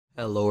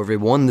Hello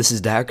everyone, this is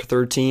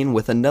Dak13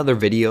 with another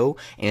video,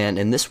 and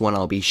in this one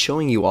I'll be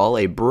showing you all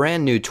a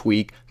brand new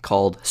tweak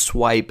called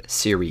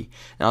SwipeSiri.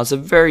 Now it's a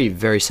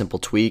very simple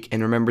tweak,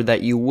 and remember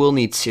that you will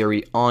need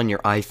Siri on your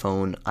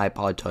iPhone,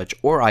 iPod Touch,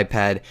 or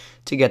iPad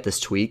to get this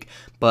tweak,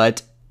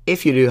 but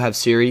if you do have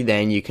Siri,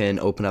 then you can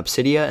open up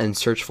Cydia and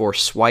search for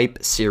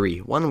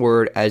SwipeSiri. One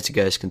word, as you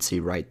guys can see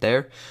right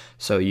there.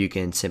 So you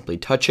can simply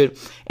touch it,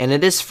 and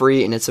it is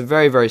free, and it's a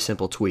very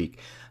simple tweak.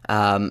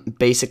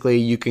 Basically,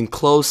 you can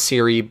close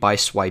Siri by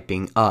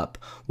swiping up,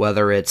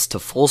 whether it's to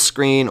full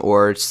screen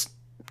or it's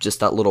just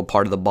that little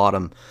part of the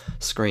bottom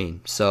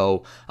screen.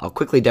 So I'll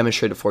quickly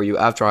demonstrate it for you.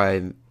 After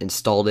I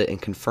installed it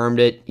and confirmed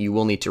it, you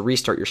will need to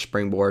restart your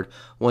Springboard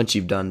once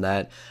you've done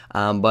that.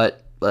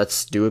 But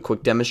let's do a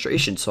quick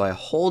demonstration. So I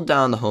hold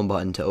down the home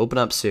button to open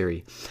up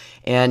Siri,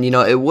 and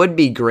it would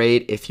be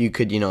great if you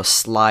could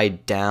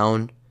slide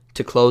down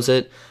to close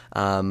it,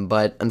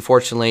 but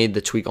unfortunately the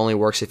tweak only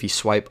works if you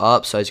swipe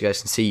up. So as you guys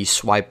can see, you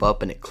swipe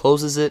up and it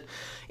closes it.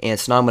 And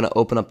so now I'm going to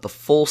open up the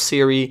full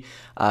Siri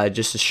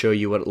just to show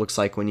you what it looks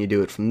like when you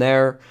do it from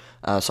there.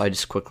 So I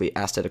just quickly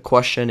asked it a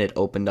question, it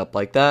opened up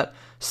like that,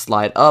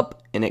 slide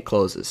up, and it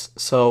closes.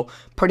 So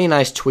pretty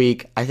nice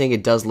tweak. I think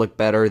it does look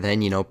better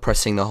than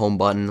pressing the home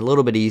button, a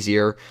little bit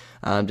easier.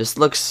 Just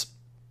looks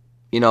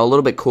a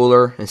little bit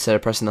cooler. Instead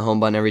of pressing the home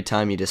button every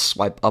time, you just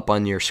swipe up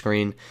on your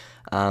screen.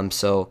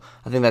 So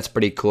I think that's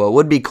pretty cool. It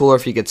would be cooler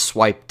if you could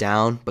swipe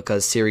down,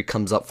 because Siri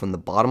comes up from the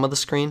bottom of the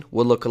screen.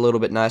 Would look a little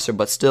bit nicer,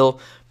 but still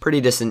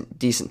pretty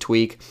decent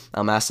tweak.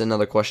 I'm asked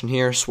another question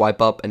here,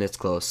 swipe up and it's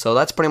closed. So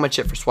that's pretty much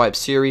it for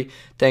SwipeSiri.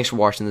 Thanks for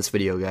watching this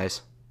video,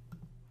 guys.